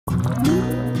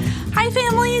Hi,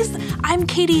 families! I'm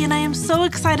Katie, and I am so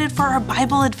excited for our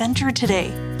Bible adventure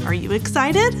today. Are you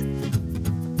excited?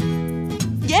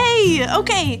 Yay!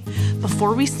 Okay,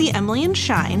 before we see Emily and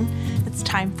Shine, it's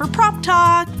time for prop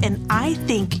talk, and I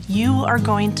think you are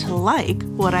going to like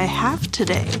what I have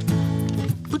today.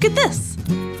 Look at this.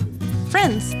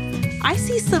 Friends, I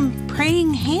see some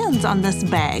praying hands on this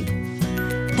bag.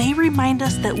 They remind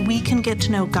us that we can get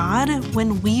to know God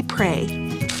when we pray.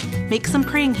 Make some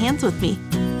praying hands with me.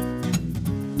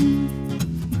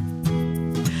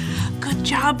 Good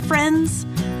job, friends.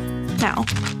 Now,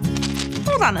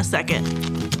 hold on a second.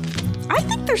 I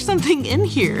think there's something in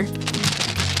here.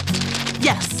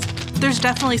 Yes, there's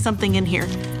definitely something in here.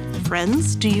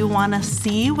 Friends, do you want to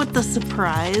see what the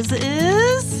surprise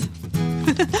is?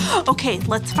 Okay,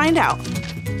 let's find out.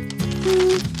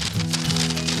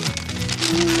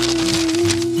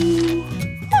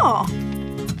 Oh,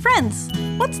 friends,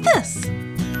 what's this?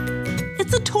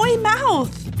 It's a toy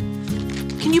mouth.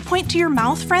 Can you point to your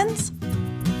mouth, friends?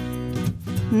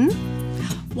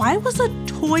 Why was a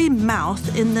toy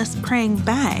mouth in this praying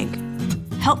bag?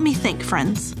 Help me think,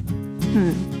 friends.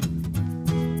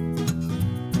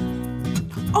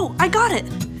 Oh, I got it.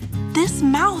 This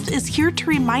mouth is here to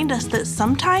remind us that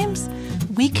sometimes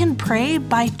we can pray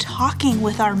by talking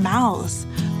with our mouths.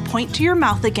 Point to your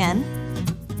mouth again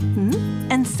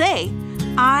and say,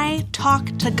 I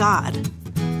talk to God.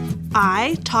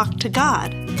 I talk to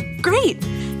God. Great.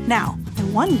 Now, I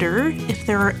wonder if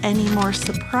there are any more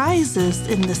surprises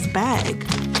in this bag.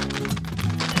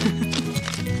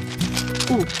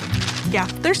 Ooh, yeah,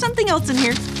 there's something else in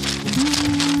here.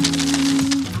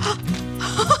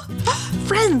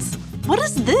 Friends, what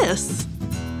is this?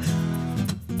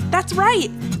 That's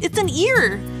right, it's an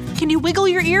ear. Can you wiggle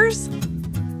your ears?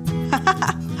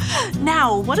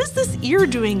 Now, what is this ear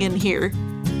doing in here?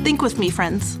 Think with me,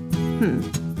 friends.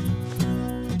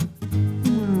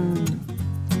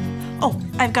 Oh,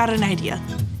 I've got an idea.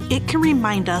 It can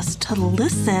remind us to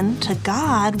listen to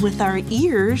God with our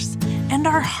ears and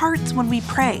our hearts when we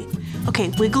pray. Okay,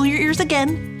 wiggle your ears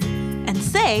again and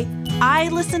say, I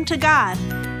listen to God.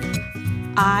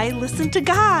 I listen to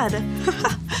God.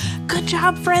 Good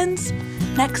job, friends.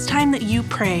 Next time that you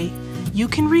pray, you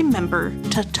can remember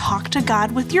to talk to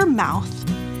God with your mouth,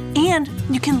 and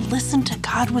you can listen to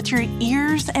God with your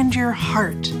ears and your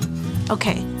heart.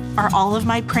 Okay, are all of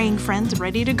my praying friends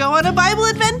ready to go on a Bible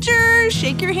adventure?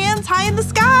 Shake your hands high in the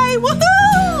sky.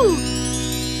 Woohoo!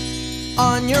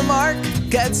 On your mark,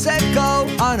 get set, go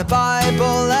on a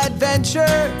Bible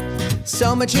adventure.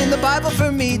 So much in the Bible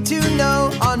for me to know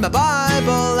on my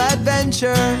Bible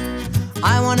adventure.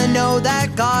 I want to know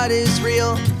that God is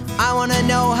real. I want to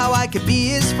know how I could be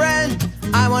his friend.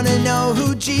 I want to know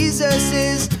who Jesus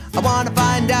is. I want to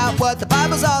find out what the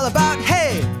Bible's all about.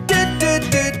 Hey!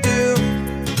 Do-do-do-do.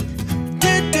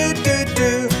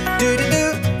 Do-do-do-do.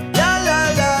 Do-do-do. La la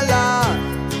la la.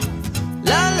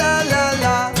 La la la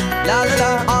la. La la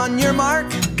la. On your mark,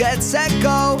 get set,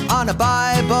 go on a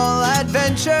Bible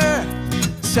adventure.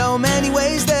 So many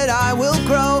ways that I will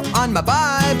grow on my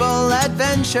Bible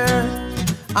adventure.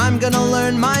 I'm gonna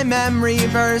learn my memory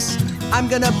verse. I'm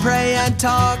gonna pray and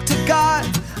talk to God.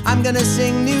 I'm gonna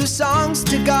sing new songs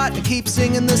to God and keep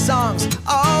singing the songs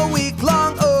all week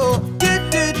long. Oh,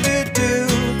 do-do-do-do.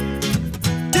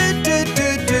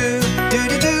 Do-do-do-do.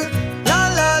 Do-do-do. La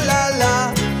la la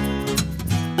la.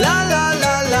 La la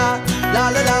la la. La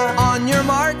la la. On your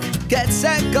mark, get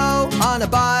set, go on a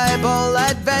Bible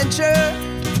adventure.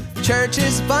 Church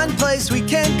is a fun place we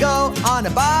can go on a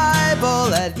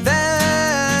Bible adventure.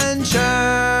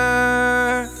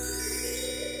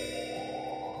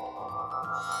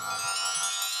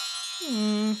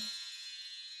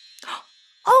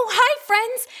 Oh, hi,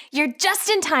 friends! You're just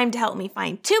in time to help me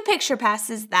find 2 picture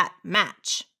passes that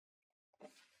match.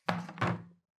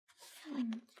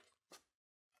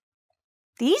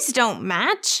 These don't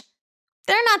match.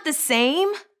 They're not the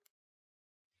same.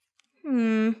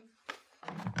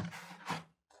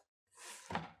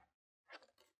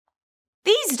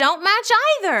 These don't match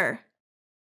either.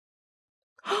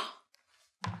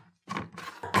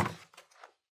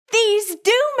 These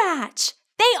do match.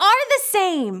 They are the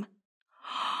same.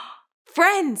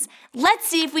 Friends, let's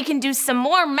see if we can do some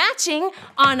more matching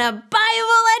on a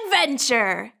Bible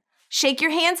adventure. Shake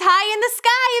your hands high in the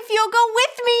sky if you'll go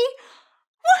with me.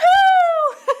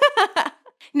 Woohoo!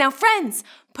 Now, friends,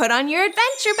 put on your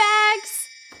adventure bags.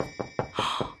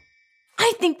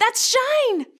 I think that's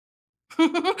Shine.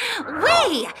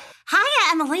 Wait! Hiya,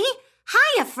 Emily.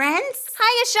 Hiya, friends.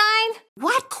 Hiya, Shine.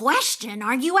 What question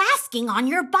are you asking on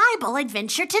your Bible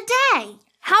adventure today?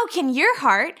 How can your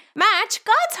heart match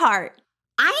God's heart?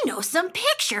 I know some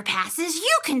picture passes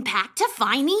you can pack to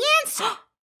find the answer.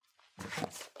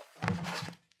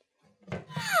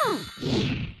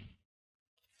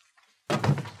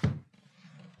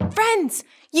 Friends,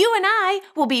 you and I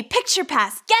will be picture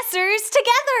pass guessers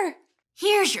together.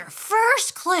 Here's your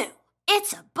first clue.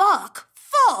 It's a book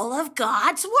full of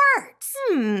God's words.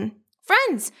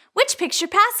 Friends, which picture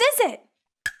pass is it?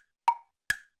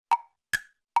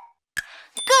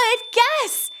 Good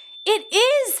guess. It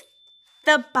is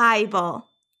the Bible.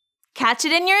 Catch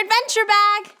it in your adventure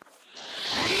bag.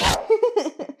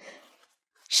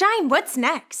 Shine, what's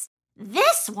next?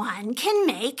 This one can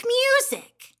make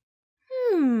music.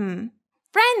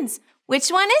 Friends, which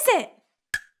one is it?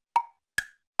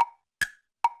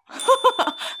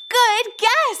 Good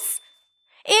guess.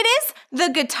 It is the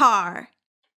guitar.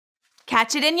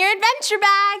 Catch it in your adventure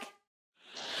bag.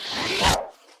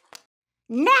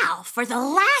 Now for the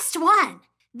last one.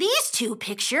 These two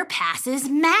picture passes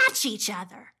match each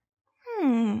other.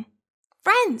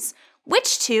 Friends,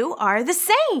 which two are the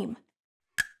same?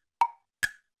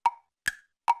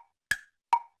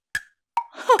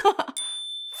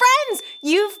 Friends,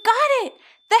 you've got it.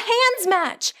 The hands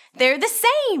match. They're the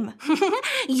same.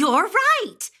 You're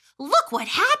right. Look what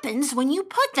happens when you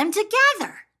put them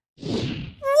together.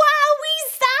 Wowie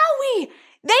zowie!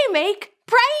 They make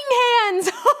praying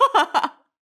hands.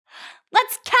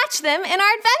 Let's catch them in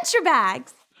our adventure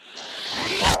bags.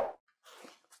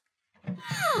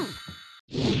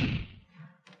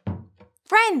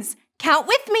 Friends, count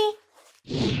with me.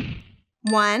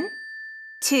 1,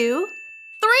 2,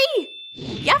 3.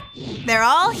 Yep, they're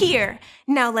all here.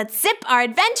 Now let's zip our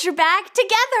adventure bag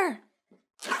together.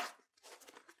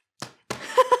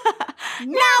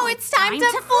 Now it's time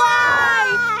to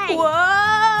fly!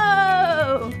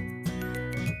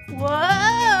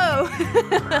 Whoa!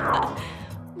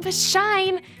 But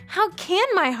Shine, how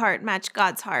can my heart match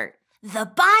God's heart? The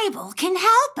Bible can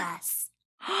help us.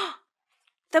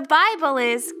 The Bible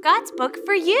is God's book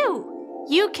for you.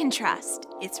 You can trust.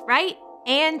 It's right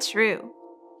and true.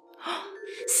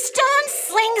 Stone,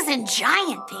 slings, and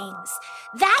giant things.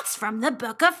 That's from the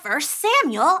book of 1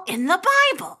 Samuel in the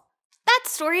Bible. That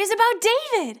story is about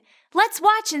David. Let's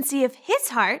watch and see if his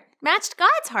heart matched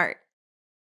God's heart.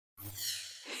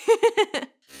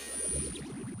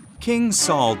 King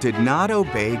Saul did not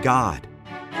obey God.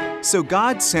 So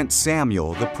God sent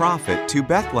Samuel the prophet to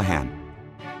Bethlehem.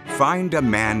 "Find a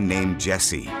man named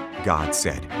Jesse," God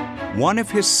said. "One of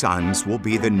his sons will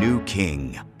be the new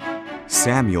king."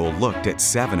 Samuel looked at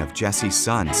 7 of Jesse's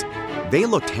sons. They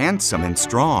looked handsome and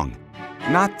strong.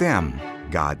 "Not them,"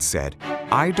 God said.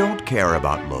 "I don't care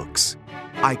about looks.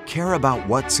 I care about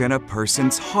what's in a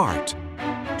person's heart."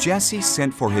 Jesse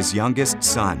sent for his youngest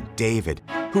son, David,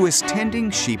 who was tending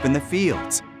sheep in the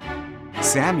fields.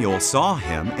 Samuel saw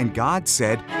him, and God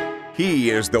said, "He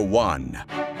is the one."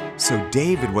 So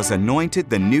David was anointed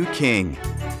the new king.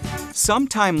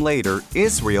 Sometime later,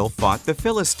 Israel fought the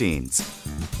Philistines.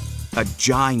 A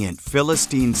giant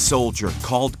Philistine soldier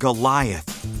called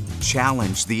Goliath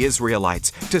challenged the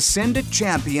Israelites to send a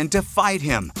champion to fight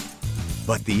him.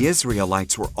 But the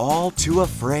Israelites were all too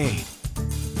afraid.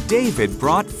 David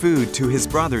brought food to his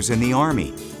brothers in the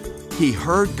army. He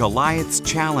heard Goliath's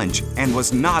challenge and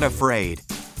was not afraid.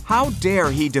 "How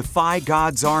dare he defy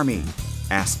God's army?"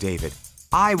 asked David.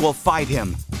 "I will fight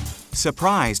him."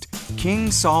 Surprised,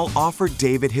 King Saul offered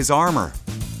David his armor.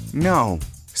 "No,"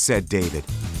 said David.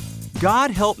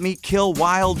 "God helped me kill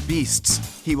wild beasts.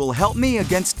 He will help me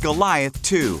against Goliath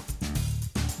too."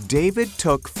 David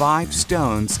took 5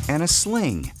 stones and a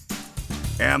sling.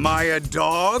 "Am I a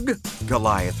dog?"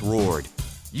 Goliath roared.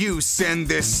 "You send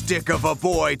this stick of a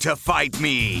boy to fight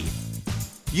me."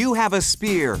 "You have a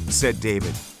spear," said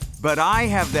David, "but I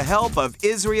have the help of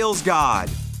Israel's God."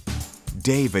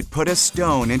 David put a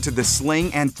stone into the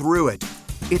sling and threw it.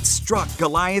 It struck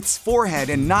Goliath's forehead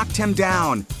and knocked him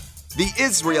down. The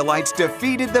Israelites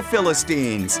defeated the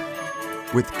Philistines.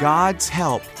 With God's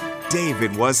help,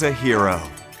 David was a hero.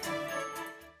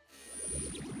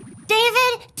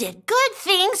 David did good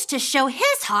things to show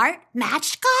his heart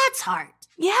matched God's heart.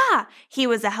 Yeah, he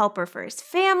was a helper for his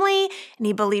family, and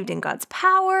he believed in God's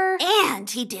power. And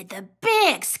he did the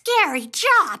big, scary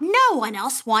job no one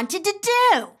else wanted to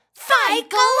do. Fight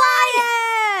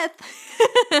Goliath!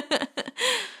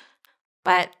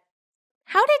 But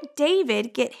how did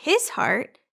David get his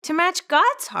heart to match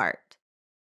God's heart?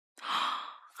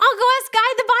 I'll go ask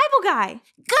Guy the Bible guy.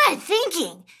 Good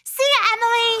thinking. See ya,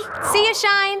 Emily. See ya,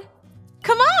 Shine.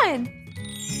 Come on.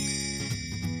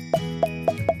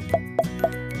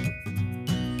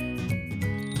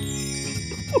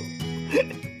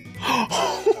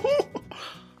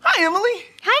 Hi, Emily.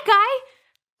 Hi, Guy.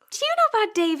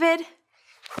 David.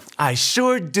 I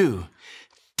sure do.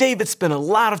 David spent a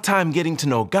lot of time getting to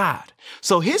know God,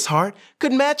 so his heart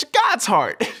could match God's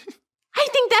heart. I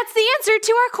think that's the answer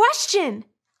to our question.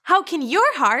 How can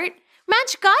your heart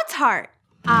match God's heart?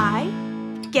 I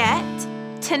get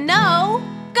to know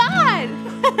God.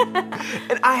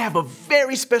 And I have a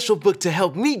very special book to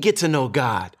help me get to know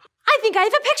God. I think I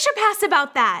have a picture pass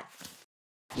about that.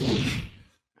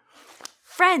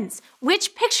 Friends,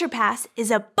 which picture pass is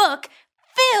a book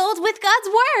filled with God's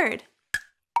Word?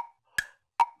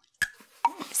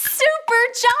 Super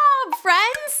job,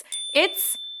 friends!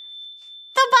 It's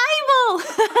the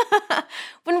Bible!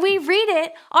 When we read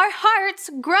it, our hearts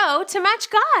grow to match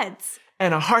God's.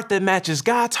 And a heart that matches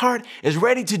God's heart is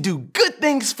ready to do good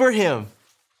things for Him.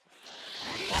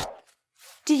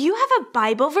 Do you have a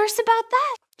Bible verse about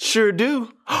that? Sure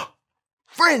do.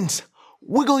 Friends,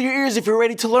 wiggle your ears if you're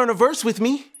ready to learn a verse with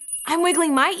me. I'm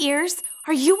wiggling my ears.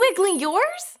 Are you wiggling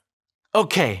yours?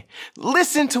 Okay,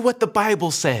 listen to what the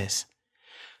Bible says.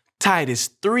 Titus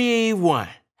 3:1.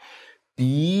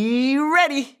 Be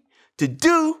ready to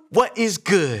do what is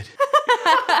good.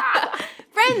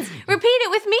 Friends, repeat it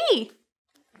with me.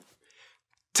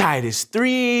 Titus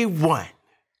 3:1.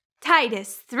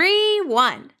 Titus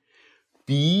 3:1.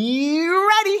 Be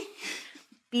ready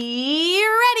Be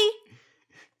ready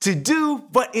to do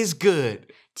what is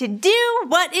good. to do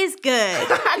what is good.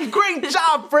 Great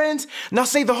job, friends. Now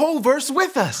say the whole verse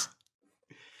with us.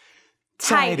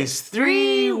 Titus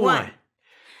 3:1.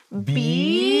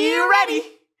 Be ready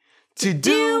to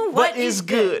do what is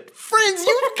good. Friends,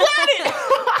 you got it.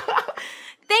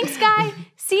 Thanks, Guy.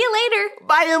 See you later.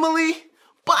 Bye, Emily.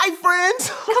 Bye, friends.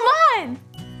 Come on.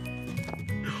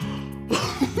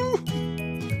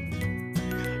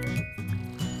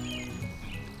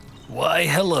 Why,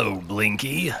 hello,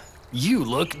 Blinky. You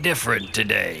look different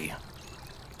today.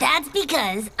 That's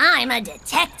because I'm a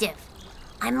detective.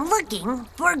 I'm looking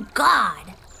for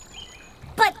God.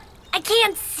 But I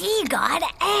can't see God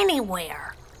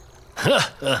anywhere.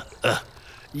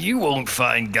 You won't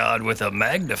find God with a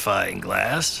magnifying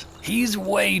glass. He's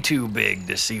way too big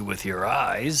to see with your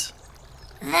eyes.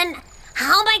 Then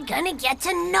how am I gonna get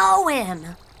to know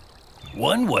him?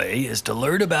 One way is to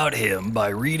learn about him by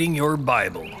reading your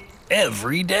Bible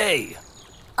every day.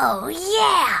 Oh,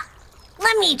 yeah.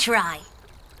 Let me try.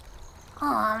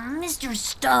 Aw, Mr.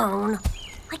 Stone.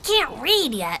 I can't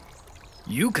read yet.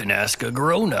 You can ask a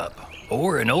grown-up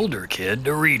or an older kid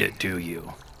to read it to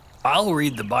you. I'll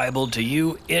read the Bible to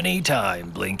you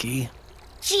anytime, Blinky.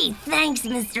 Gee, thanks,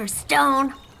 Mr.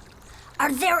 Stone.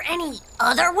 Are there any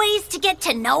other ways to get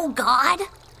to know God?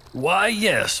 Why,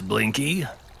 yes, Blinky.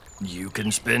 You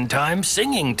can spend time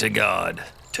singing to God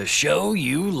to show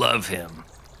you love him.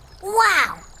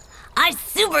 Wow. I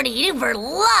super-duper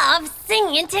love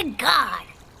singing to God.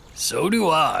 So do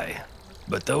I.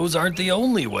 But those aren't the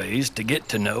only ways to get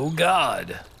to know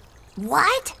God.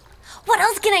 What? What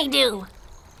else can I do?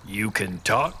 You can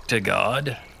talk to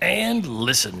God and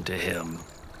listen to him.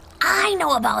 I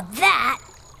know about that.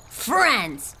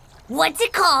 Friends. What's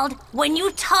it called when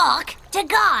you talk to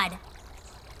God?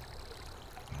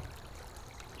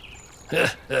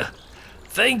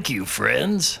 Thank you,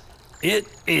 friends. It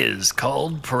is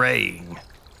called praying.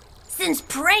 Since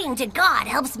praying to God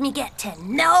helps me get to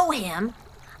know him,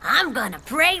 I'm gonna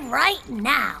pray right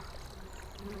now.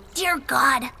 Dear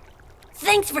God,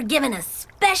 thanks for giving us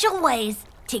special ways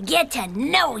to get to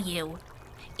know you.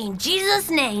 In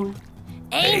Jesus' name,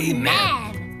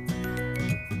 amen.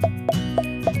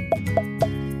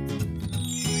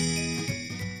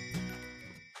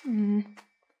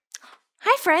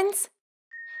 Hi, friends.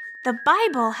 The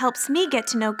Bible helps me get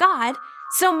to know God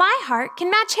so my heart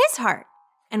can match his heart.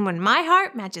 And when my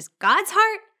heart matches God's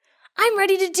heart, I'm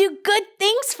ready to do good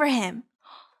things for him.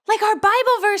 Like our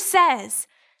Bible verse says,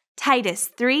 Titus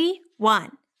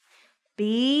 3:1.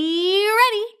 Be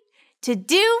ready to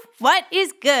do what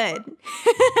is good.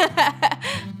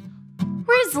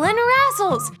 Where's Lynn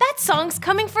Razzles? That song's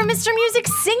coming from Mr.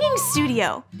 Music's singing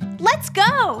studio. Let's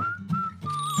go.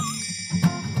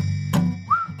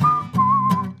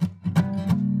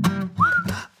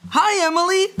 Hi,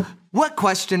 Emily. What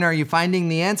question are you finding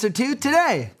the answer to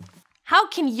today? How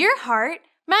can your heart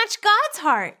match God's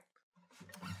heart?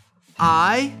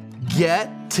 I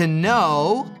get to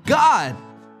know God.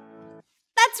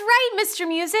 That's right, Mr.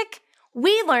 Music.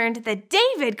 We learned that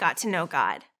David got to know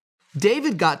God.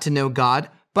 David got to know God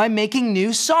by making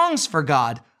new songs for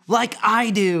God, like I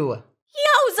do.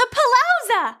 Yowza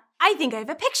palooza! I think I have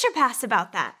a picture pass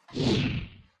about that.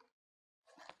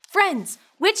 Friends,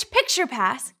 which picture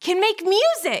pass can make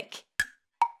music?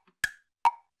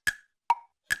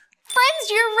 Friends,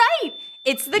 you're right.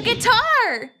 It's the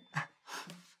guitar.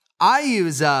 I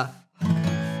use a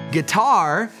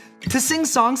guitar to sing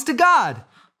songs to God.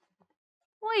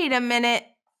 Wait a minute.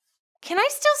 Can I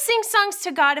still sing songs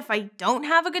to God if I don't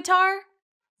have a guitar?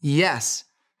 Yes,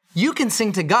 you can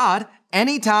sing to God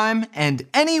anytime and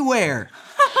anywhere.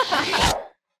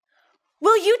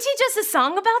 Will you teach us a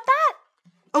song about that?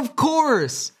 Of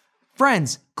course.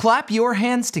 Friends, clap your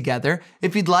hands together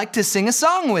if you'd like to sing a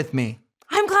song with me.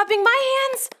 I'm clapping my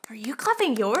hands. Are you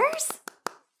clapping yours?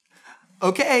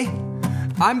 Okay,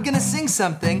 I'm gonna sing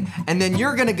something and then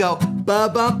you're gonna go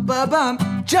ba-bump,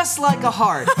 ba-bump, just like a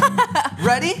heart.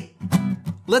 Ready?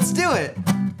 Let's do it.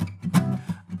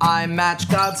 I match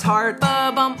God's heart.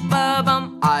 Ba-bump,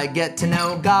 ba-bump. I get to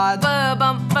know God.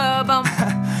 Ba-bump, ba-bump.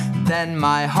 Then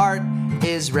my heart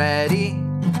is ready.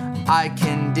 I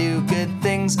can do good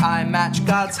things. I match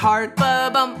God's heart.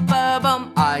 Ba-bump,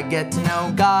 ba-bump. I get to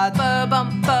know God.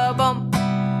 Ba-bump, ba-bump.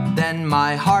 Then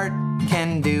my heart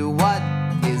can do what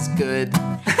is good.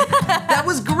 That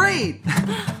was great.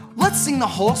 Let's sing the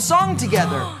whole song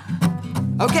together.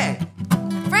 Okay.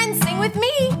 Friends, sing with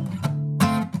me.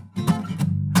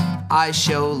 I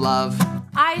show love.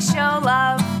 I show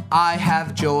love. I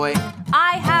have joy.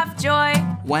 I have joy.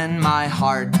 When my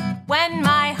heart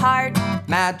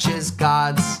matches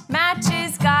God's.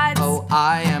 Matches God's. Oh,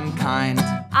 I am kind.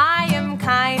 I am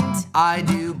kind. I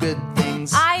do good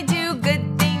things. I do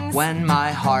good things. When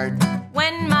my heart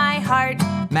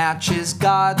matches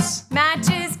God's.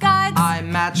 Matches God's. I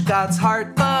match God's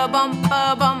heart. Ba-bump,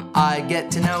 ba-bump. I get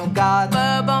to know God.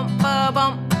 Ba-bump,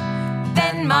 ba-bump.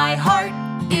 Then my heart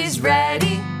is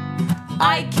ready.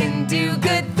 I can do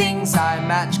good things. I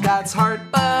match God's heart.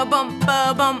 Ba-bump,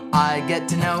 ba-bump. I get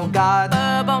to know God.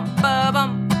 Ba-bump,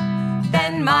 ba-bump.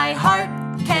 Then my heart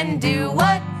can do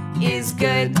what is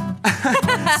good.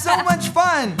 So much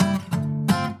fun!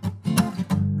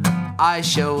 I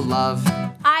show love.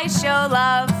 I show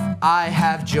love. I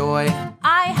have joy.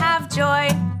 I have joy.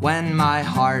 When my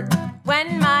heart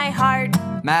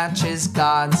matches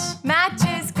God's.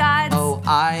 Matches God's. Oh,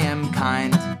 I am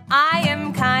kind. I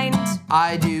am kind.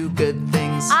 I do good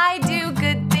things. I do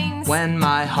good things. When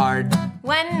my heart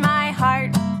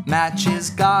matches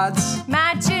God's.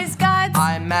 Matches God's.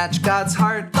 I match God's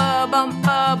heart. Ba-bump,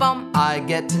 ba-bump. I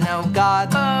get to know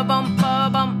God. Ba-bump,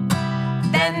 ba-bump.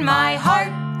 Then my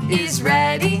heart is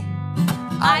ready.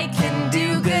 I can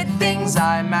do good things.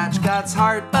 I match God's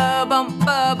heart. Ba-bump,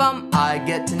 ba-bump. I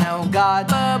get to know God.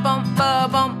 Ba-bump,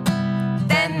 ba-bump.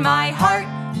 Then my heart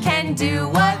can do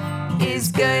what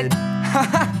is good.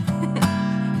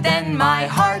 Then my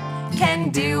heart can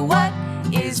do what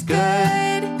is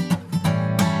good.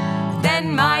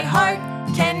 Then my heart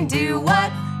can do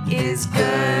what is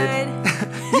good.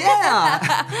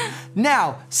 Yeah!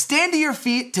 Now, stand to your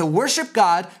feet to worship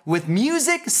God with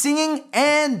music, singing,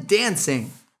 and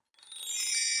dancing.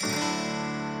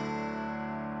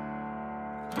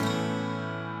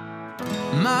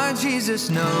 My Jesus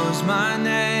knows my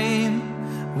name.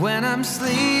 When I'm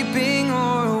sleeping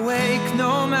or awake,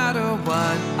 no matter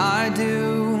what I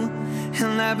do,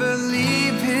 He'll never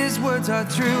leave, His words are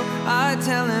true. I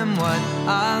tell Him what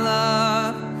I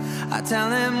love. I tell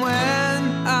Him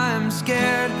when I'm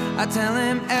scared. I tell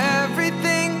Him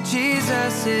everything.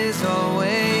 Jesus is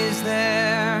always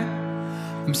there.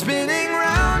 I'm spinning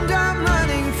round, I'm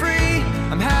running free.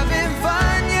 I'm having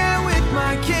fun, yeah, with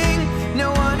my King.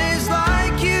 No one is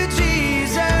like you,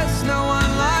 Jesus. No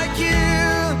one like you.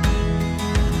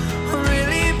 On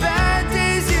really bad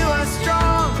days, you are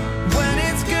strong. When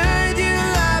it's good, you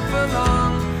laugh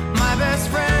along. My best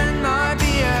friend, my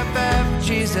BFF,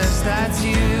 Jesus, that's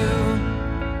you.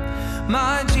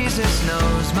 My Jesus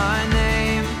knows my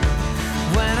name.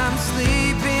 When I'm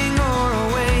sleeping or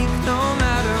awake, no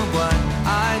matter what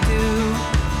I do,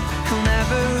 He'll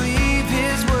never leave,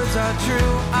 His words are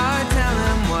true. I tell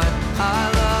Him what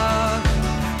I love.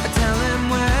 I tell Him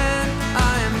when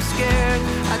I am scared.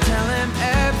 I tell Him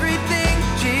everything.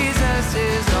 Jesus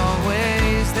is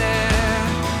always there.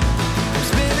 I'm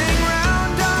spinning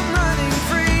round, I'm running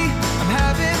free. I'm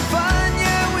having fun,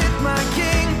 yeah, with my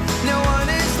King. No one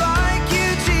is like you,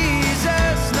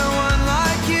 Jesus. No one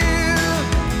like you.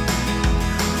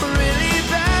 On really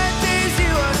bad days,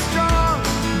 you are strong.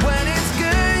 When it's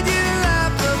good, you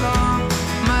laugh along.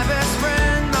 My best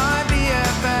friend, my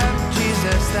BFF,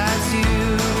 Jesus, that's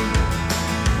you.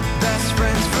 Best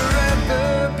friends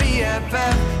forever,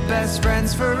 BFF. Best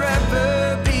friends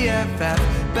forever, BFF.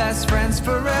 Best friends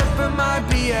forever, my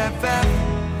BFF,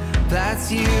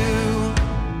 that's you.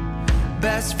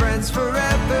 Best friends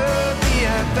forever,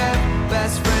 BFF.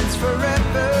 Best friends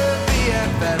forever,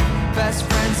 BFF. Best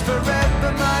friends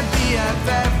forever, my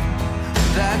BFF,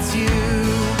 that's you.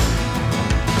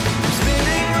 I'm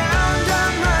spinning round,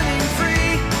 I'm running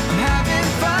free. I'm having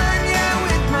fun, yeah,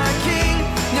 with my King.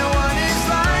 No one is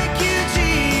like you,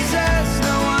 Jesus,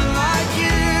 no one like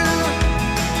you.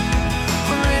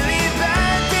 On really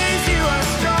bad days, you are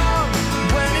strong.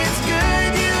 When it's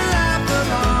good, you laugh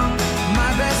along.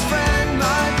 My best friend,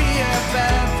 my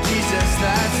BFF, Jesus,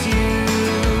 that's you.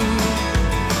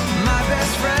 My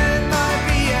best friend, my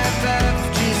BFF,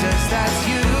 Jesus, that's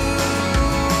you.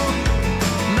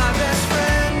 My best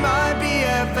friend, my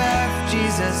BFF,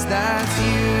 Jesus, that's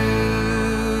you.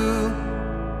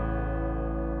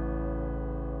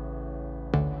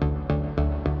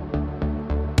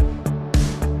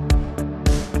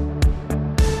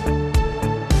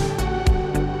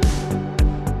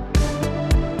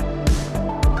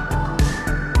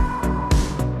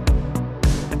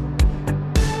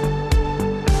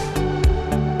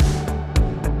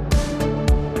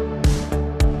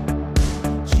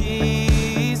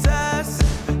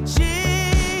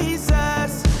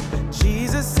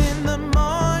 Jesus in the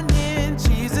morning,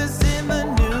 Jesus in the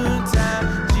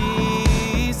noontime.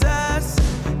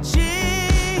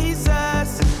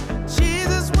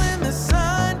 Jesus when the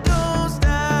sun goes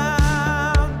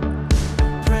down.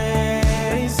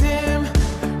 Praise Him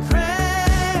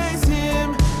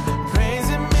in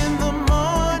the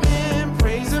morning,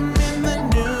 praise Him in the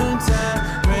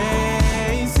noontime.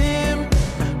 Praise Him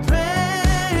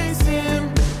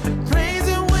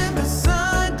when the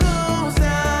sun goes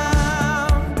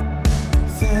down.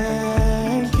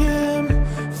 Thank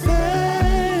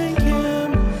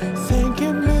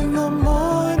Him in the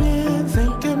morning,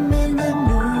 thank Him in the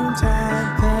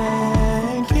noontime.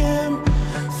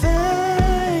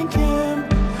 Thank Him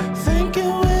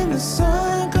when the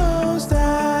sun goes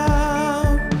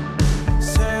down.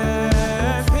 Serve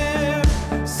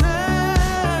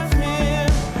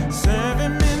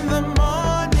Him in the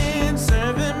morning,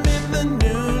 serve Him in the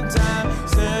noontime.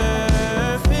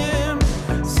 Serve Him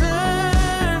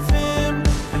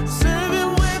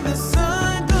when the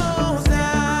sun goes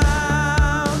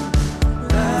down.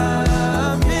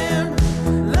 Love Him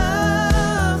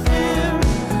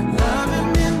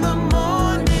in the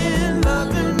morning,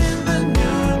 love Him in the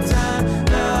noontime.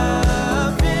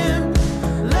 Love Him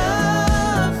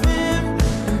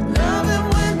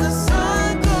when the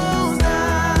sun goes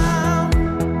down.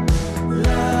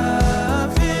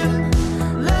 Love Him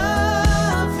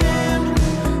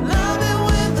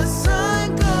when the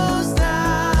sun goes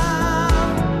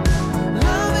down.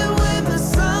 Love it when the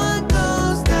sun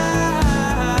goes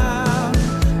down.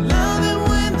 Love it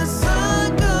when the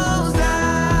sun goes down.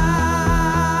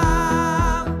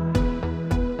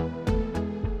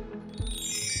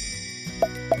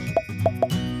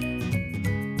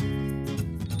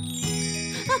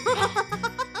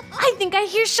 I think I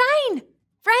hear Shine.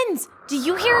 Friends, do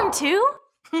you hear him too?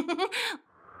 There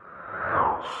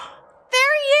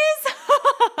he is!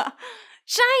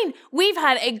 Shine, we've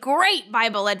had a great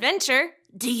Bible adventure.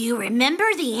 Do you remember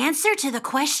the answer to the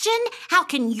question, how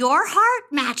can your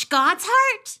heart match God's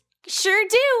heart? Sure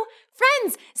do.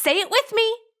 Friends, say it with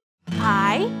me.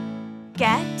 I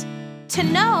get to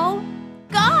know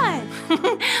God.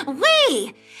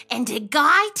 Wait, and did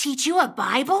Guy teach you a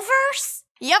Bible verse?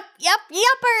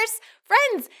 Yuppers.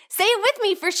 Friends, say it with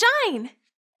me for Shine.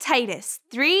 Titus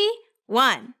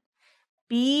 3:1.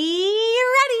 Be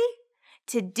ready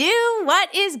to do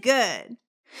what is good.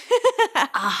 A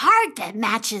heart that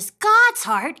matches God's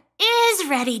heart is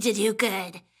ready to do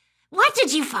good. What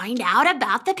did you find out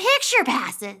about the picture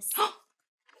passes?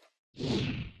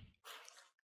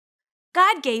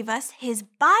 God gave us His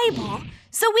Bible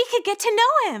so we could get to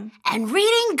know Him. And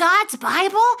reading God's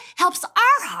Bible helps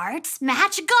our hearts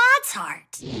match God's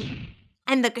heart.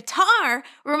 And the guitar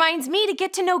reminds me to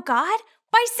get to know God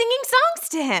by singing songs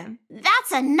to Him.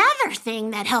 That's another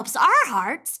thing that helps our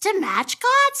hearts to match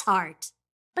God's heart.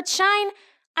 But Shine,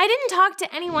 I didn't talk to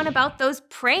anyone about those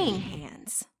praying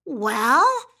hands. Well,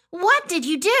 what did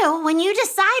you do when you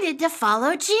decided to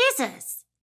follow Jesus?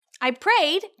 I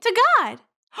prayed to God.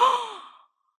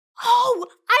 Oh,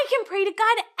 I can pray to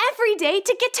God every day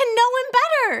to get to know Him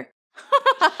better.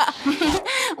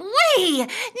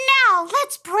 Now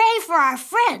let's pray for our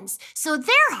friends so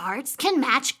their hearts can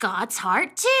match God's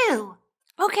heart too.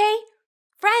 Okay,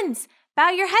 friends, bow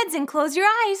your heads and close your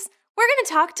eyes. We're going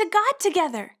to talk to God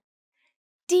together.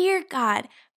 Dear God,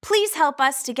 please help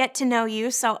us to get to know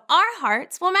You so our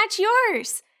hearts will match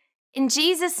Yours. In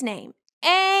Jesus' name,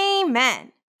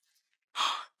 amen.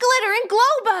 Glitter and glow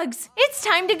bugs, it's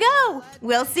time to go.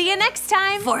 We'll see you next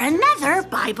time for another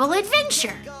Bible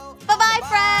adventure. Bye-bye,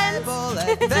 friends. Bible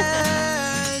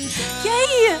adventure.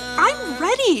 Yay! Yay! I'm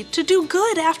ready to do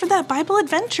good after that Bible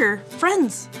adventure.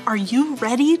 Friends, are you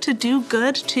ready to do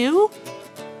good too?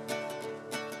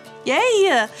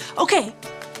 Yay! Okay,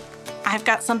 I've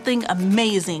got something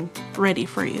amazing ready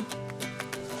for you.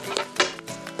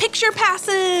 Picture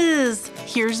passes!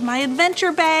 Here's my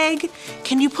adventure bag.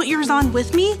 Can you put yours on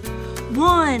with me?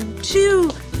 1, 2,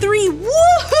 3,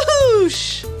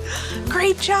 whoosh!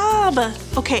 Great job!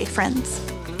 Okay, friends,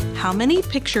 how many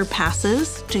picture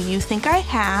passes do you think I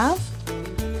have?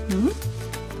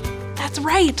 That's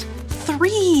right,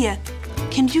 3.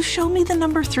 Can you show me the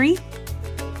number 3?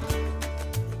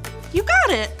 You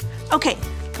got it! Okay,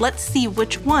 let's see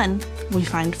which one we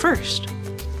find first.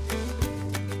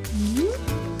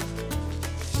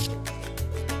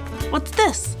 What's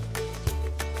this?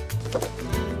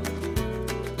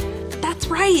 That's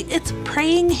right, it's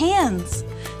praying hands.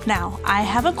 Now, I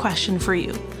have a question for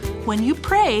you. When you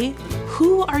pray,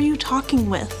 who are you talking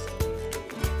with?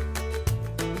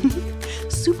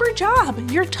 Super job!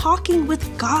 You're talking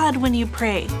with God when you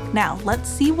pray. Now, let's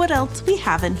see what else we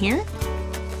have in here.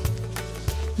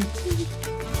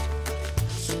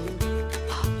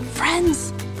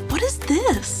 Friends, what is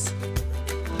this?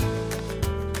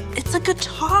 It's a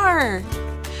guitar.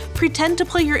 Pretend to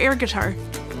play your air guitar.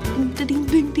 Ding, ding,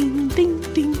 ding, ding, ding,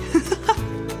 ding.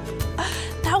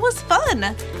 That was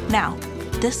fun. Now,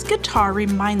 this guitar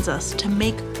reminds us to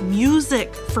make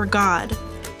music for God.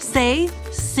 Say,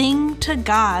 sing to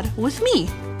God with me.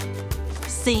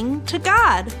 Sing to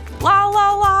God. La,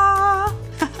 la, la.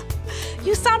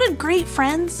 You sounded great,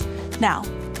 friends. Now,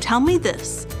 tell me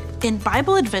this. In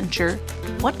Bible Adventure,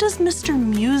 what does Mr.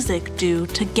 Music do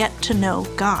to get to know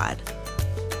God?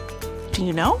 Do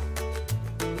you know?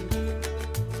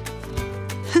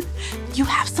 You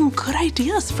have some good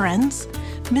ideas, friends.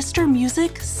 Mr.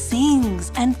 Music sings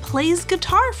and plays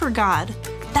guitar for God.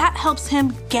 That helps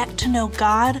him get to know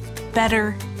God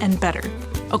better and better.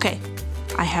 Okay,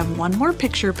 I have one more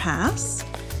picture pass.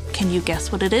 Can you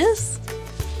guess what it is?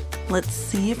 Let's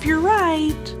see if you're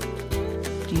right.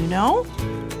 Do you know?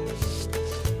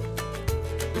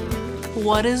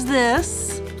 What is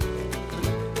this?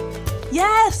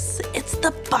 Yes, it's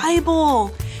the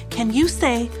Bible. Can you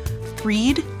say,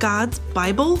 read God's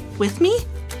Bible with me?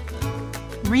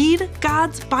 Read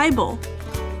God's Bible.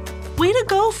 Way to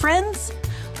go, friends.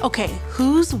 Okay,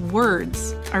 whose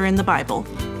words are in the Bible?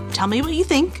 Tell me what you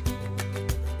think.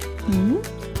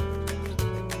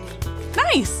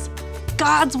 Nice.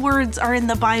 God's words are in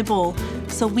the Bible,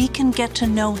 so we can get to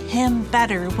know Him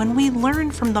better when we learn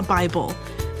from the Bible.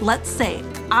 Let's say,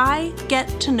 I get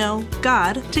to know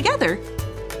God together.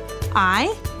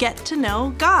 I get to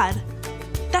know God.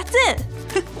 That's it.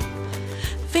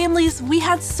 Families, we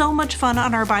had so much fun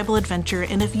on our Bible adventure,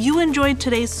 and if you enjoyed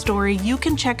today's story, you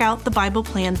can check out the Bible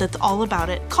plan that's all about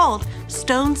it, called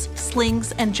Stones,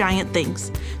 Slings, and Giant Things.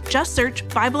 Just search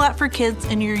Bible app for kids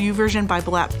in your YouVersion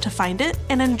Bible app to find it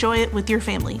and enjoy it with your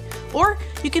family. Or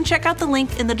you can check out the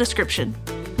link in the description.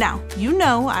 Now, you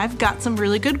know I've got some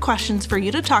really good questions for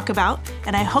you to talk about,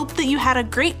 and I hope that you had a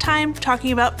great time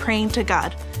talking about praying to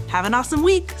God. Have an awesome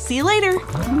week. See you later.